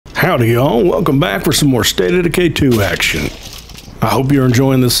Howdy y'all, welcome back for some more State of Decay 2 action. I hope you're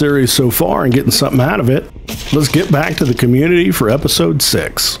enjoying this series so far and getting something out of it. Let's get back to the community for episode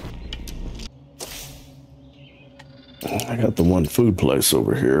 6. I got the one food place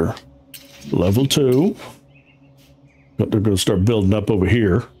over here. Level 2. But they're going to start building up over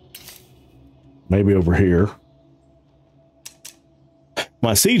here. Maybe over here.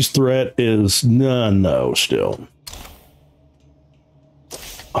 My siege threat is none though still.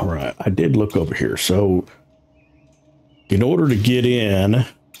 All right, I did look over here. So in order to get in,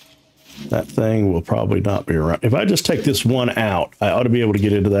 that thing will probably not be around. If I just take this one out, I ought to be able to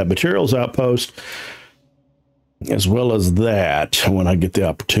get into that materials outpost as well as that when I get the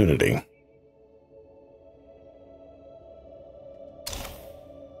opportunity.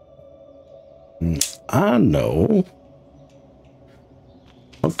 I know.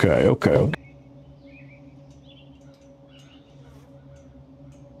 Okay.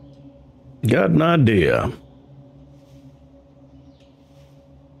 Got an idea.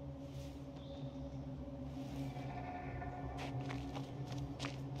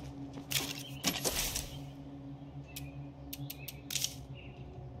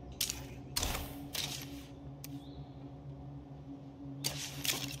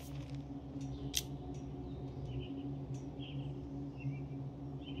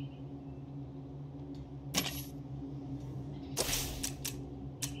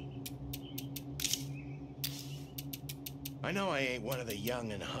 I know I ain't one of the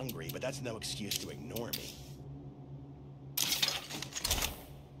young and hungry, but that's no excuse to ignore me.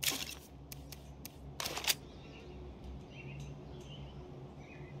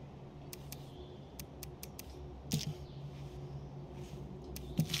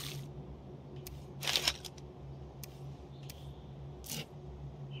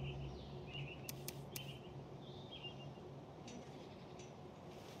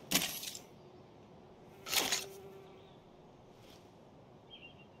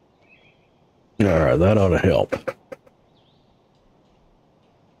 All right, that ought to help.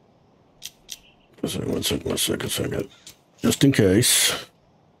 One second. Just in case.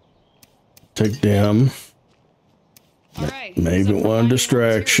 Take them. All right, Maybe one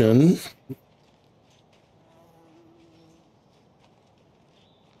distraction.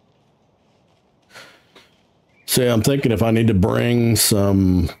 See, I'm thinking if I need to bring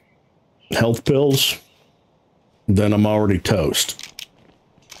some health pills, then I'm already toast.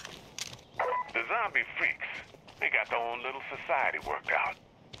 Society worked out.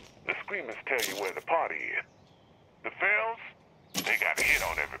 The Screamers tell you where the party is. The Fells, they got a hit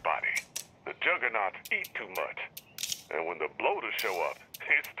on everybody. The Juggernauts eat too much. And when the bloaters show up,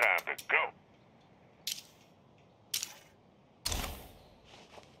 it's time to go.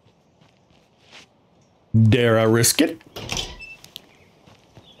 Dare I risk it?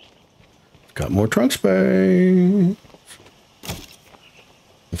 Got more trunk space.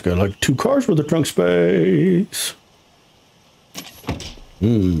 It's got like 2 cars worth of trunk space.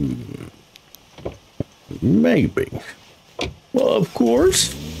 Maybe. Well, of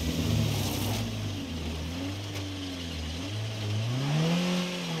course.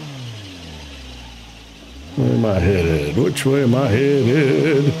 Where am I headed? Which way am I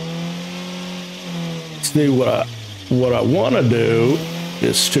headed? See, what I want to do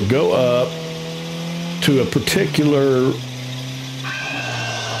is to go up to a particular.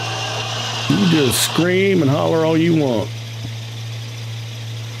 You just scream and holler all you want.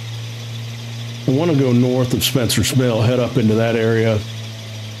 I want to go north of Spencer's Mill, head up into that area,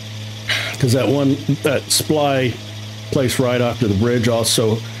 because that supply place right after the bridge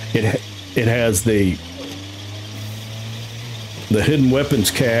also it has the hidden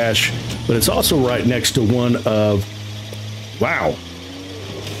weapons cache, but it's also right next to one of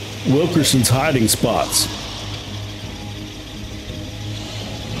Wilkerson's hiding spots.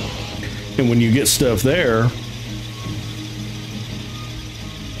 And when you get stuff there,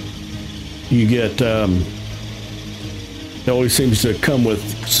 you get, it always seems to come with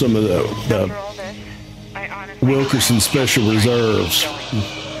some of the Wilkerson Special Reserves.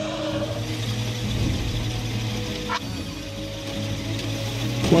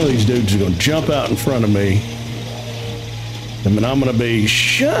 One of these dudes is going to jump out in front of me, and then I'm going to be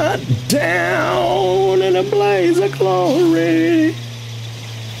shut down in a blaze of glory.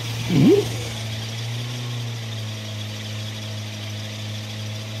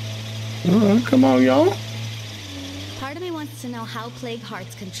 Come on, y'all. Part of me wants to know how Plague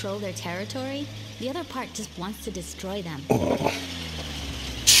Hearts control their territory. The other part just wants to destroy them.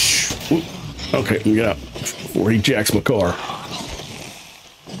 Okay, let me get out before he jacks my car.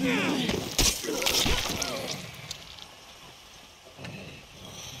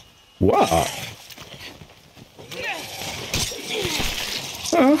 Wow.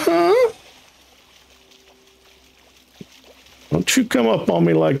 Uh-huh. Don't you come up on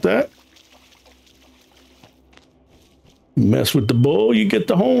me like that. Mess with the bull, you get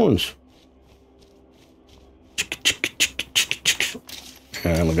the horns.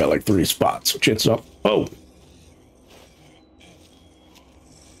 I only got like 3 spots. Chance up. Oh.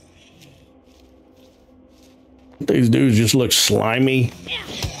 These dudes just look slimy.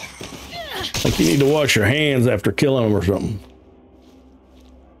 Like you need to wash your hands after killing them or something.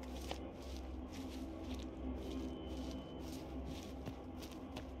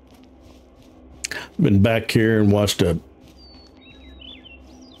 Been back here and watched a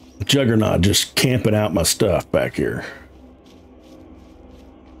juggernaut just camping out my stuff back here.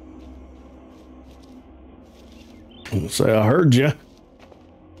 Say, I heard you.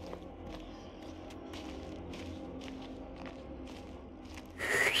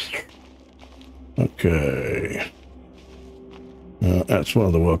 Okay. That's one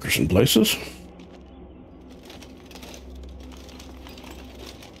of the Wilkerson places.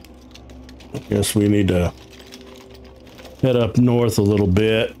 I guess we need to head up north a little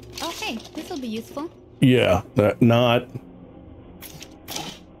bit. Okay, this will be useful. Yeah, that not.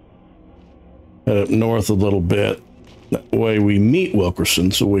 Head up north a little bit. That way we meet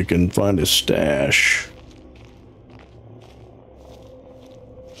Wilkerson so we can find his stash.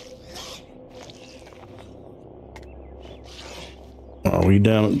 Oh, he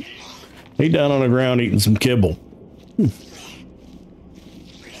down on the ground eating some kibble.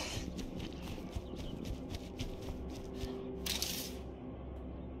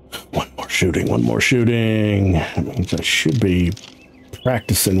 One more shooting. That means I should be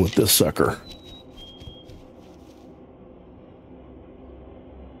practicing with this sucker.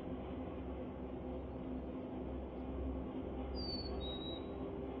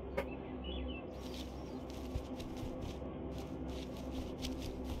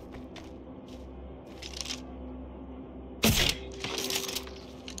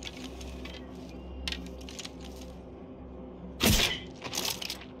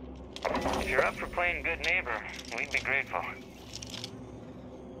 If you're up for playing good neighbor, we'd be grateful.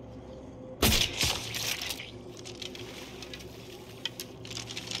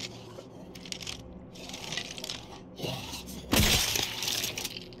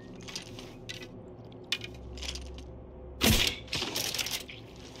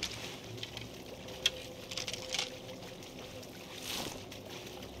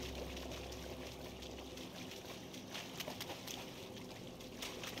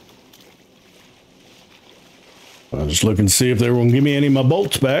 I was just looking to see if they were going to give me any of my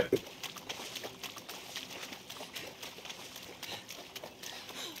bolts back.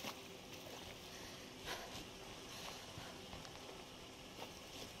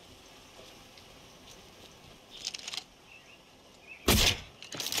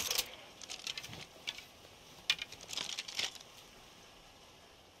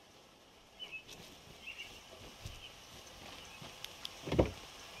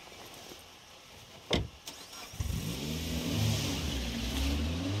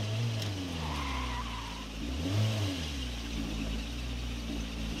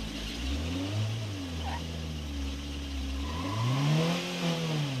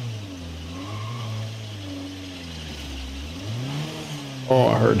 Oh,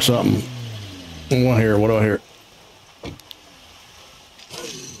 I heard something. What here? What do I hear?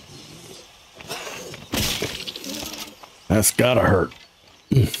 That's gotta hurt.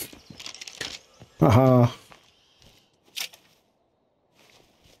 Haha.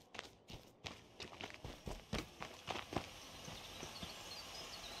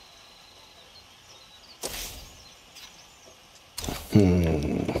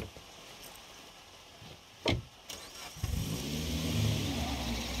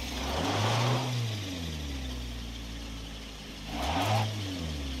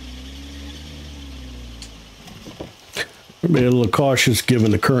 Be a little cautious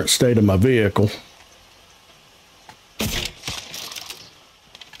given the current state of my vehicle.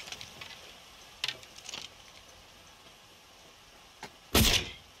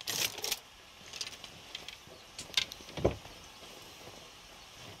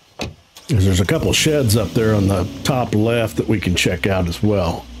 There's a couple sheds up there on the top left that we can check out as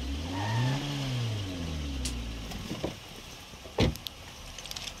well.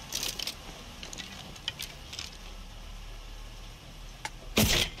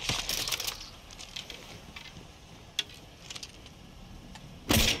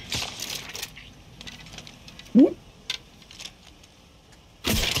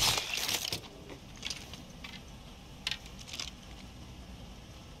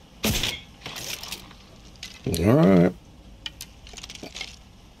 All right.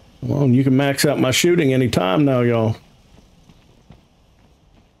 Well, you can max out my shooting anytime now, y'all.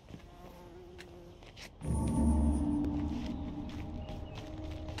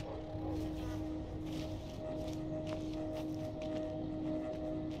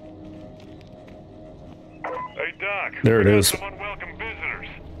 Hey, Doc. There it we got is. some unwelcome visitors.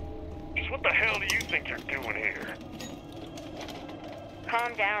 Just what the hell do you think you're doing here?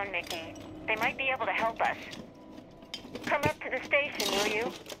 Calm down, Mickey. They might be able to help us. Come up to the station, will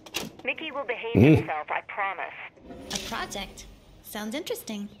you? Mickey will behave himself, I promise. A project. Sounds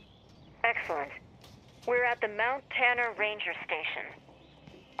interesting. Excellent. We're at the Mount Tanner Ranger Station.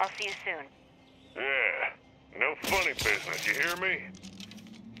 I'll see you soon. Yeah. No funny business, you hear me?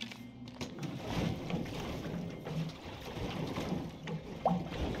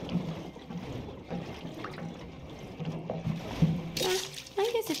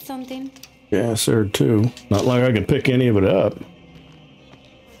 I guess it's something. Yeah, sir, too. Not like I can pick any of it up.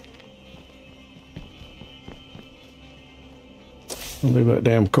 I'll leave that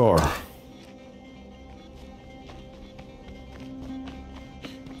damn car.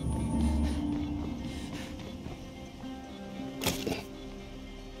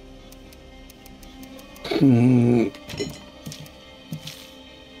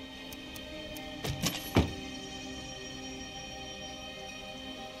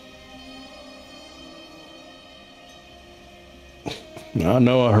 I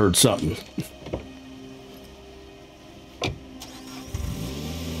know I heard something.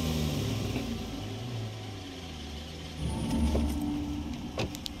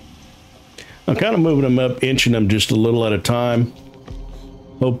 I'm kind of moving them up, inching them just a little at a time,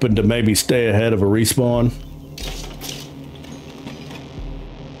 hoping to maybe stay ahead of a respawn.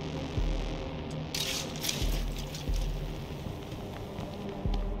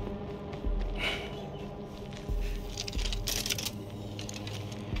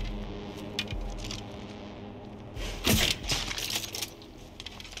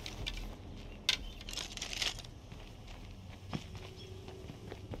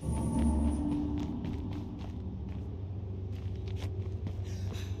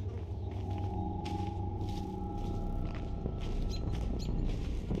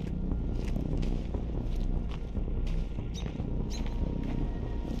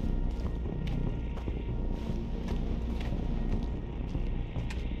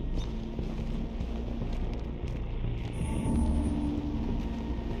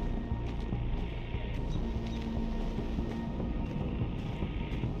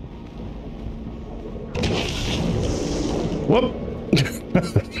 Whoop.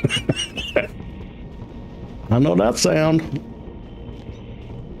 I know that sound.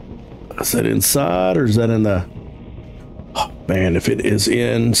 Is that inside or is that in the... Oh, man, if it is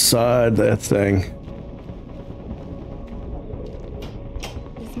inside that thing.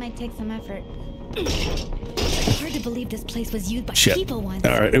 This might take some effort. Hard to believe this place was used by Shit. people once.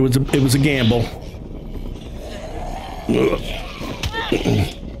 All right, it was a gamble.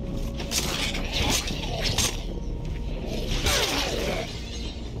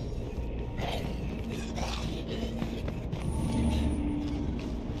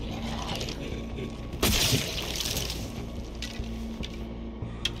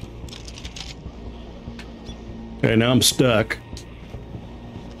 Okay, now I'm stuck.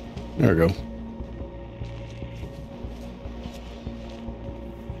 There we go.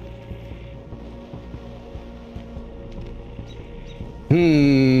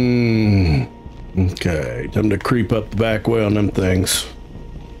 Okay, time to creep up the back way on them things.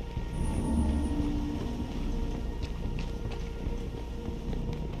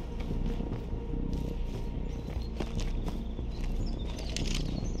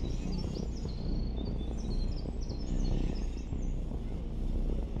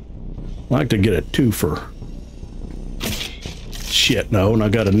 I like to get a twofer. Shit, no, and I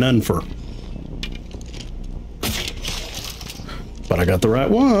got a nonefer. But I got the right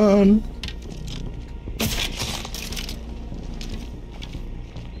one.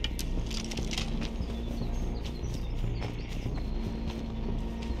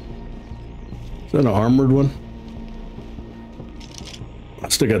 Is that an armored one? I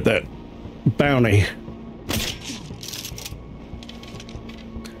still got that bounty.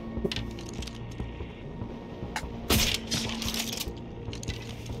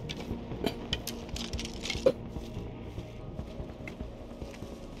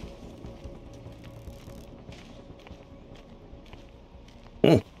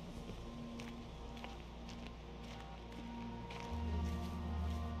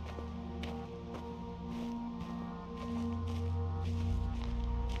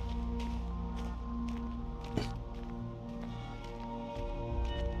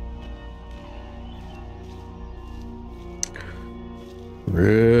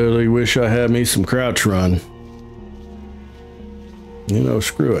 Really wish I had me some crouch run. You know,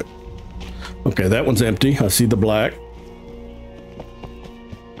 screw it. Okay, that one's empty. I see the black.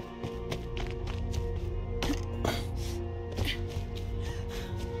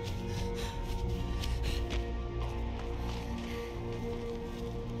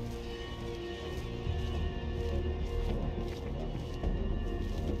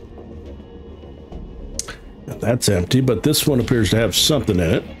 That's empty, but this one appears to have something in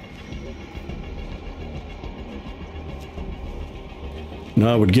it.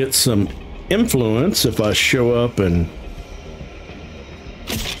 Now I would get some influence if I show up and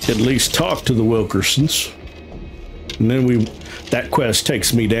at least talk to the Wilkersons. And then that quest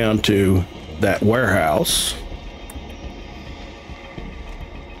takes me down to that warehouse.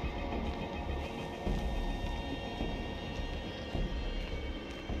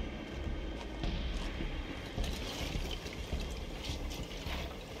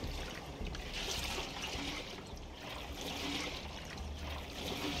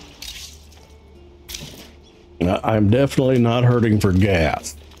 I'm definitely not hurting for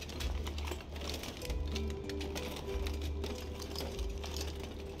gas.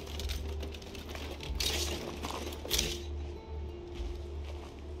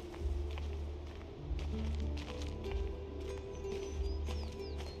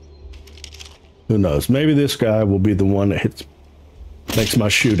 Who knows? Maybe this guy will be the one that makes my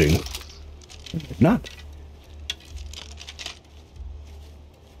shooting. Not.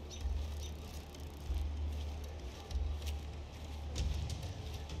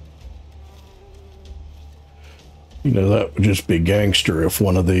 You know, that would just be gangster if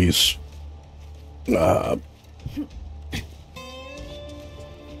one of these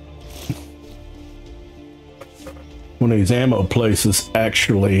ammo places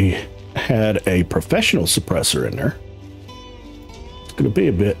actually had a professional suppressor in there. It's gonna be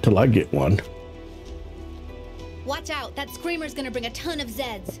a bit till I get one. Watch out, that screamer's gonna bring a ton of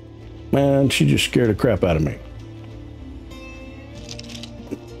Zeds. Man, she just scared the crap out of me.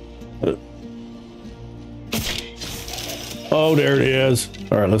 Oh, there it is.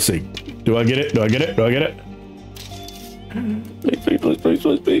 All right, let's see. Do I get it? Do I get it? Do I get it? Please, please, please, please,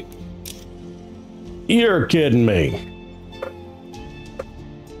 please, please. You're kidding me.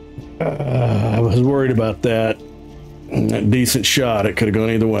 I was worried about that. That decent shot. It could have gone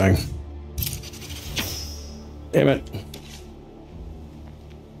either way. Damn it.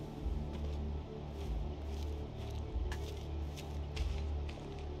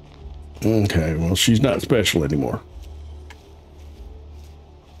 Okay, well, she's not special anymore.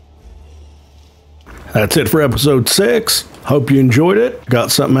 That's it for episode 6. Hope you enjoyed it,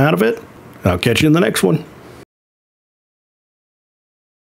 got something out of it. I'll catch you in the next one.